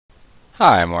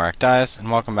Hi, I'm Dias,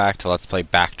 and welcome back to Let's Play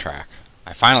Backtrack.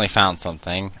 I finally found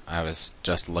something. I was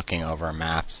just looking over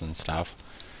maps and stuff.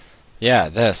 Yeah,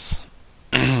 this.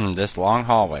 This long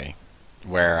hallway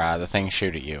where the things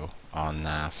shoot at you on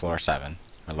floor 7,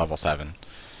 or level 7.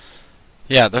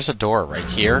 Yeah, there's a door right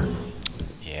here.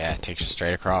 Yeah, it takes you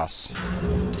straight across.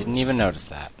 Didn't even notice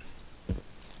that.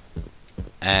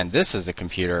 And this is the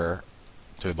computer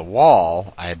through the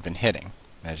wall I had been hitting,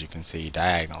 as you can see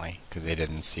diagonally, because they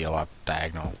didn't seal up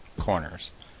diagonal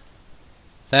corners.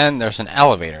 Then there's an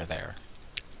elevator there.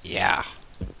 Yeah.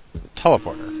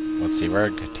 Teleporter. Let's see where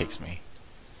it takes me.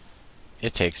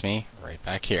 It takes me right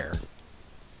back here.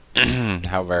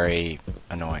 How very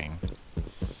annoying.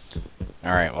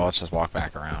 Alright, well, let's just walk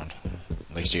back around.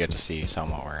 At least you get to see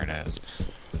somewhat where it is.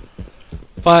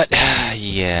 But,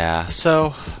 yeah,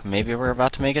 so maybe we're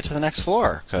about to make it to the next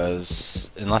floor, because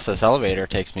unless this elevator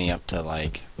takes me up to,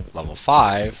 like, level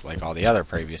 5, like all the other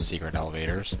previous secret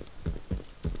elevators,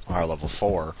 or level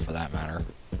 4, for that matter,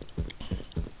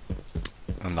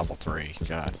 and level 3,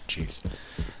 god, jeez,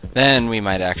 then we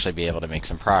might actually be able to make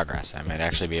some progress. I might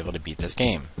actually be able to beat this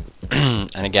game.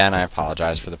 And again, I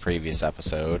apologize for the previous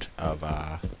episode of,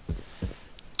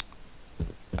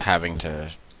 having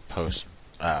to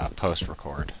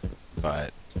post-record,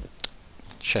 but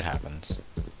shit happens.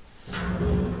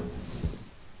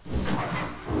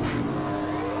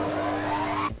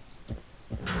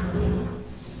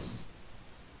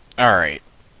 Alright,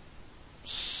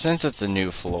 since it's a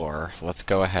new floor, let's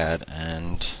go ahead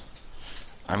and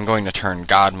I'm going to turn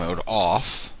God mode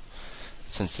off,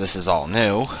 since this is all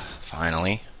new,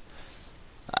 finally.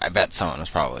 I bet someone was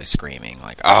probably screaming,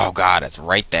 like, oh god, it's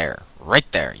right there, right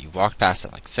there. You walked past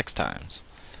it like 6 times.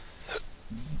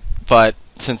 But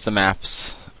since the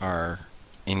maps are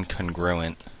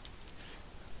incongruent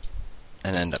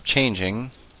and end up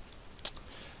changing,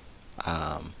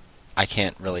 I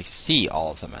can't really see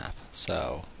all of the map.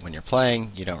 So when you're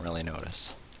playing, you don't really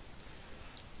notice.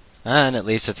 And at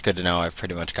least it's good to know I've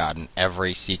pretty much gotten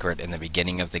every secret in the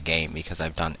beginning of the game, because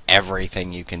I've done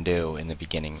everything you can do in the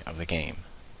beginning of the game.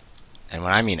 And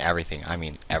when I mean everything, I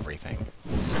mean everything.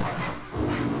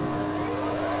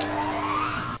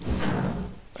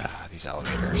 These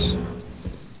elevators.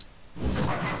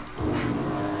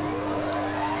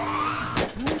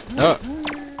 No.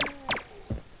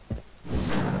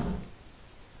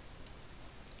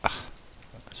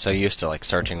 So used to like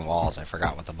searching walls, I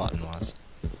forgot what the button was.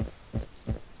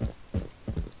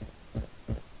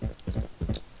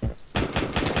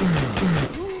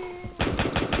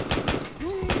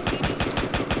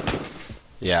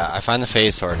 Yeah, I find the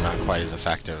phase sword not quite as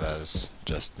effective as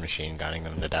just machine gunning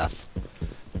them to death.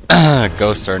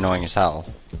 Ghosts are annoying as hell.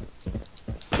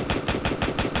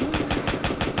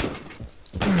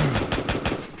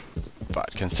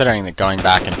 But considering that going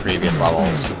back in previous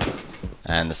levels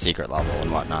and the secret level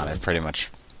and whatnot, I've pretty much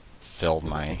filled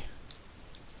my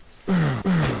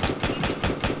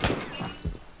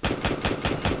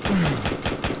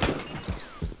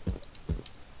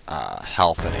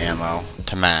health and ammo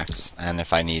to max, and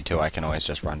if I need to, I can always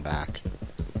just run back.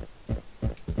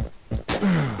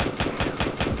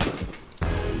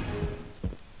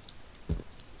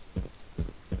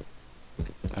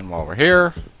 And while we're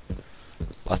here,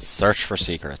 let's search for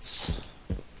secrets,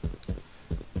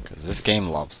 because this game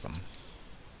loves them.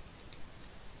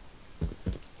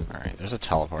 Alright, there's a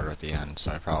teleporter at the end,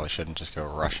 so I probably shouldn't just go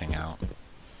rushing out.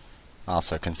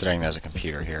 Also, considering there's a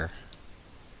computer here.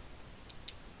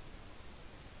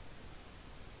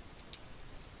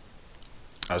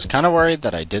 I was kind of worried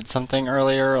that I did something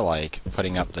earlier, like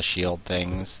putting up the shield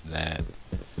things that,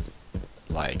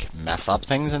 like, mess up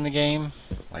things in the game.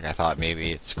 Like, I thought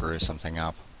maybe it screws something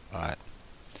up, but...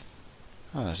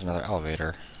 Oh, there's another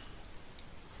elevator.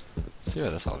 Let's see where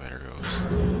this elevator goes.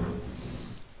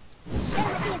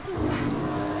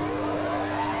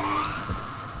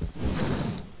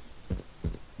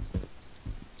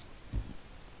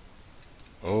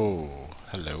 Oh,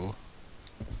 hello.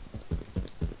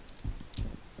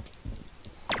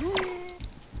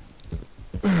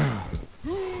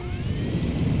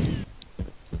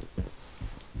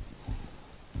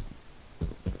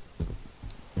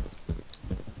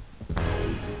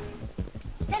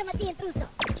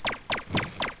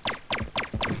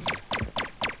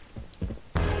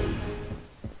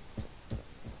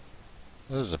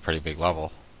 This is a pretty big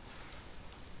level.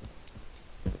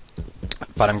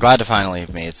 But I'm glad to finally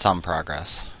have made some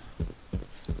progress,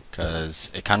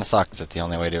 because it kind of sucks that the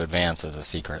only way to advance is a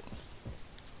secret.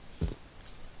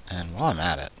 And while I'm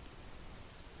at it,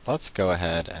 let's go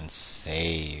ahead and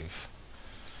save.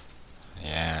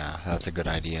 Yeah, that's a good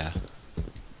idea.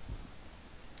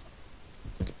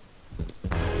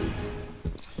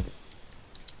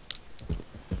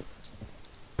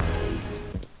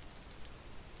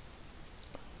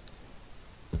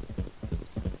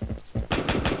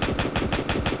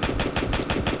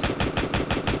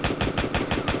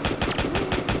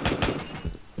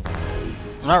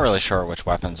 not really sure which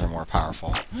weapons are more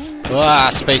powerful. Ah,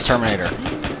 Space Terminator!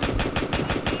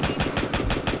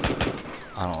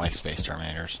 I don't like Space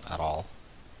Terminators at all.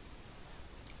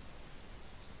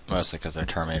 Mostly because they're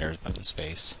Terminators, but in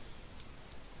space.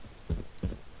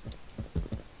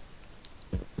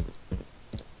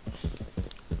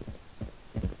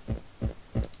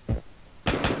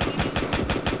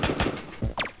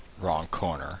 Wrong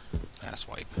corner.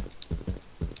 Asswipe.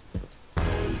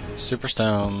 Super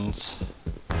Stones.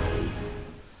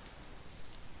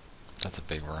 That's a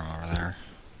big room over there.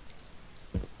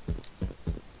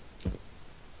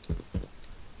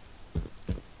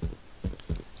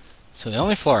 So the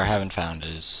only floor I haven't found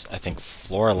is, I think,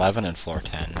 floor 11 and floor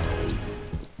 10.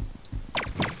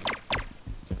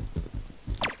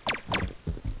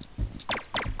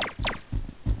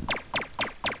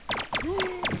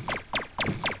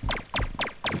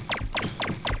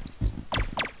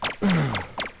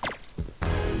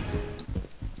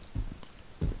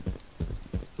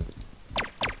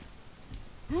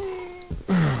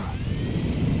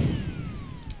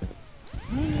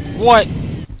 What?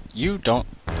 You don't...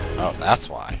 Oh, that's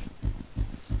why.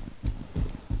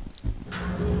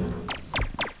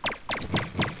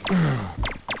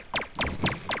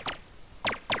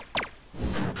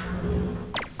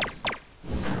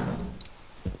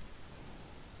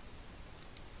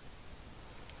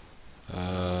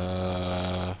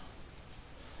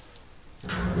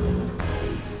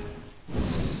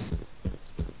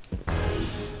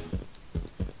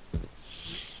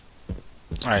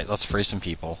 Alright, let's free some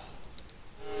people.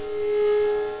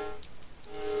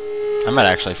 I might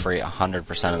actually free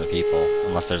 100% of the people,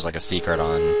 unless there's like a secret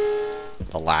on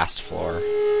the last floor.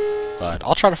 But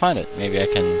I'll try to find it. Maybe I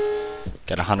can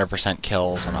get 100%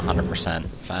 kills and 100%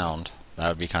 found. That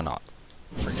would be kind of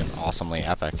freaking awesomely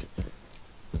epic.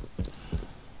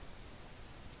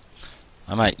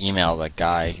 I might email that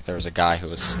guy. There was a guy who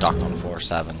was stuck on floor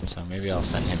 7, so maybe I'll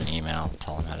send him an email,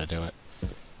 tell him how to do it.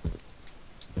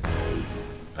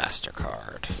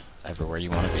 MasterCard. Everywhere you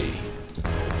want to be.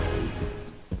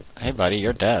 Hey buddy,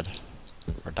 you're dead.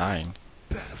 Or dying.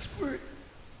 Password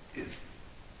is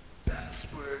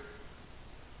password.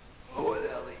 Oh, and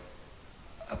Ellie,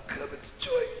 I'm coming to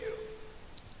join you.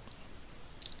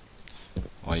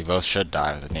 Well, you both should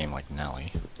die with a name like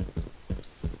Nelly.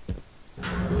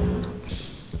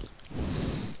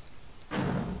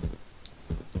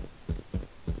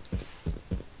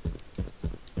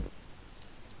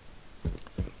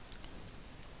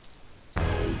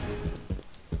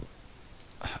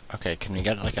 Okay, can we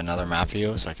get like another map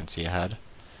view so I can see ahead?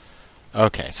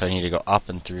 Okay, so I need to go up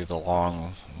and through the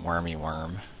long wormy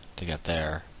worm to get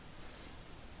there.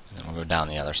 And then we'll go down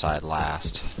the other side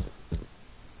last.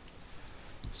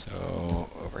 So,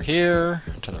 over here,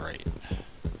 to the right.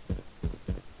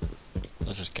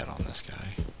 Let's just get on this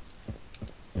guy.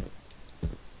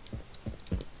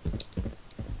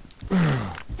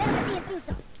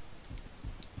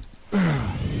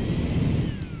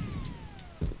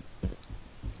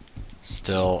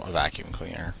 Still a vacuum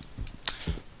cleaner.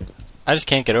 I just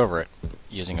can't get over it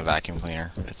using a vacuum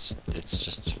cleaner. It's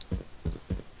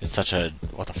such a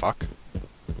what the fuck?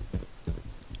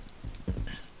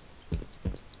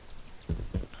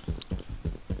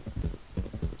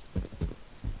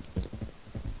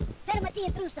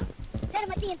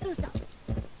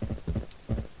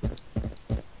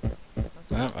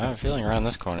 Well, I have a feeling around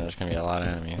this corner there's gonna be a lot of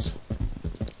enemies.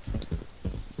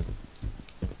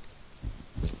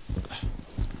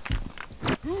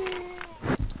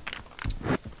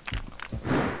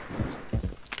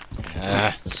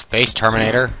 Space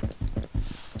Terminator.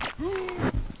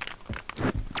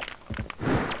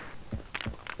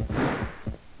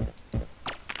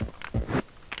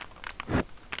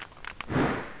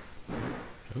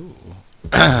 Ooh.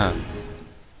 I'm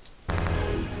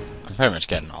pretty much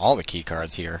getting all the key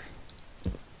cards here. I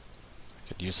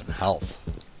could use some health.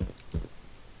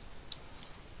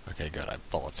 Okay, good. I have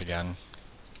bullets again.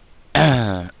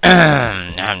 Nom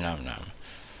nom nom.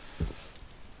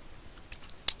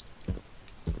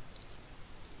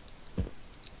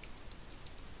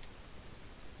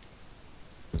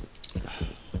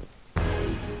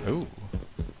 Ooh.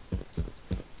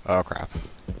 Oh crap.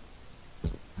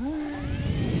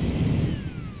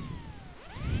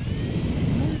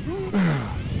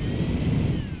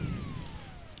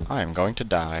 I am going to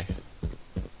die.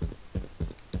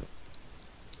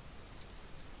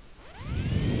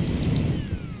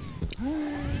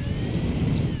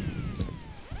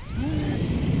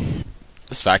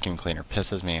 This vacuum cleaner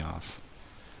pisses me off.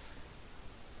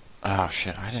 Oh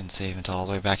shit, I didn't save until all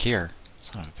the way back here.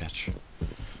 Son of a bitch.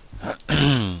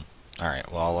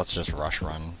 Alright, well, let's just rush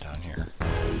run down here.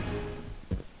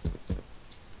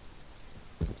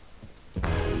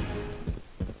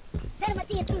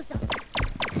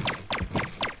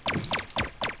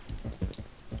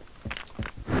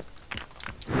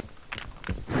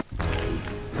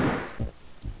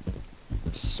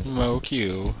 smoke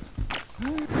you.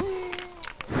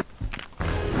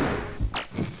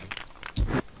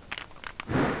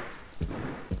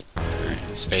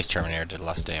 Alright, Space Terminator did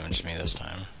less damage to me this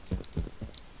time.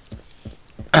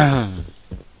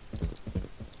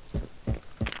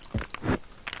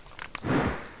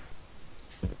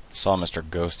 Saw Mr.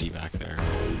 Ghosty back there.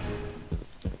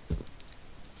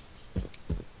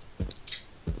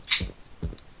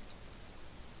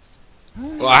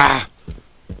 Ah!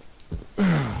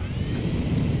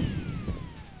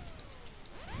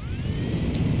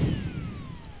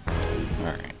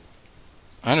 Alright.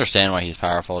 I understand why he's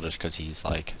powerful, just because he's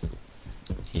like...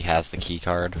 he has the key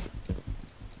card.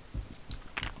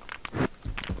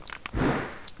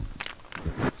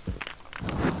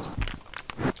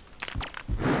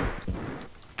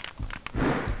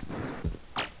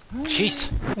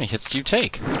 Jeez, how many hits do you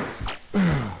take?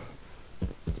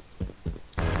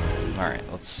 Alright,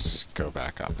 let's go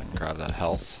back up and grab that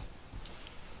health.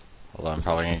 Although I'm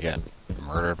probably gonna get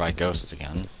murdered by ghosts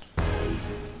again.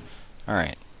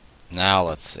 Alright, now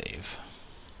let's save.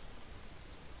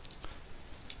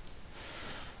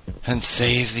 And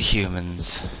save the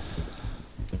humans.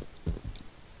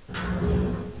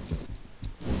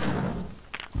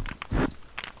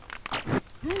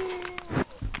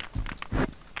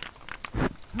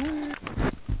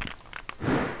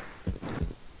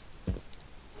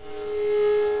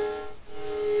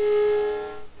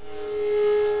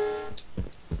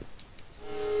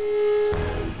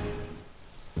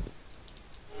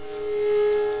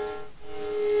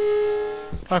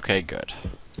 Okay, good.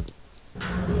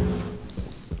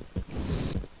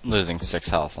 Losing 6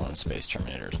 health on Space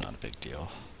Terminator is not a big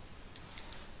deal.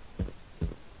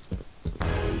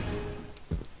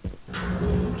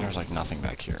 There's like nothing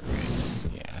back here,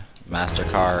 right? Yeah.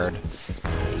 MasterCard,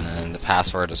 and the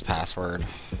password is password.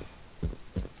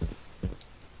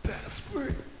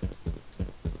 Password.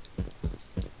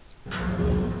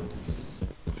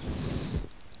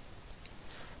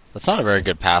 That's not a very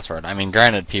good password. I mean,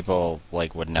 granted, people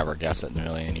like would never guess it in a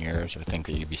million years, or think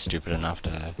that you'd be stupid enough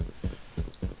to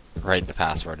write the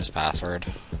password as password.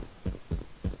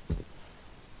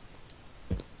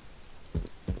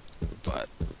 But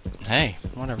hey,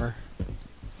 whatever.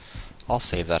 I'll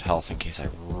save that health in case I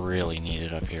really need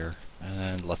it up here,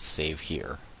 and let's save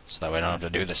here, so that way I don't have to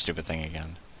do this stupid thing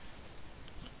again.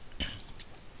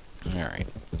 All right.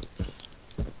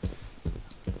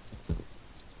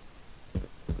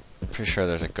 Pretty sure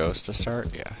there's a ghost to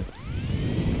start? Yeah.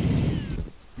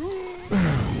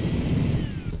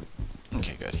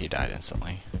 Okay, good. He died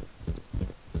instantly.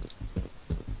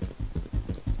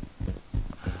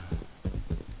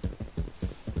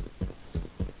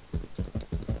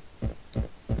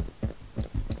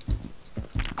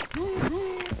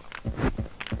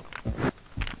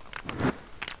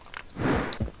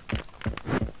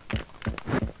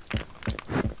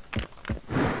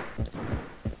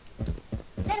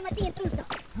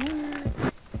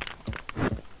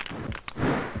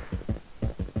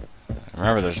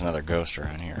 Remember, there's another ghost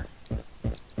around here.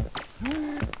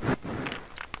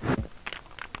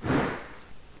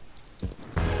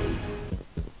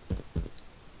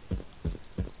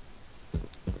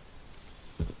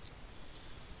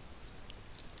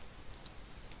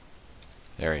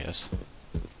 There he is.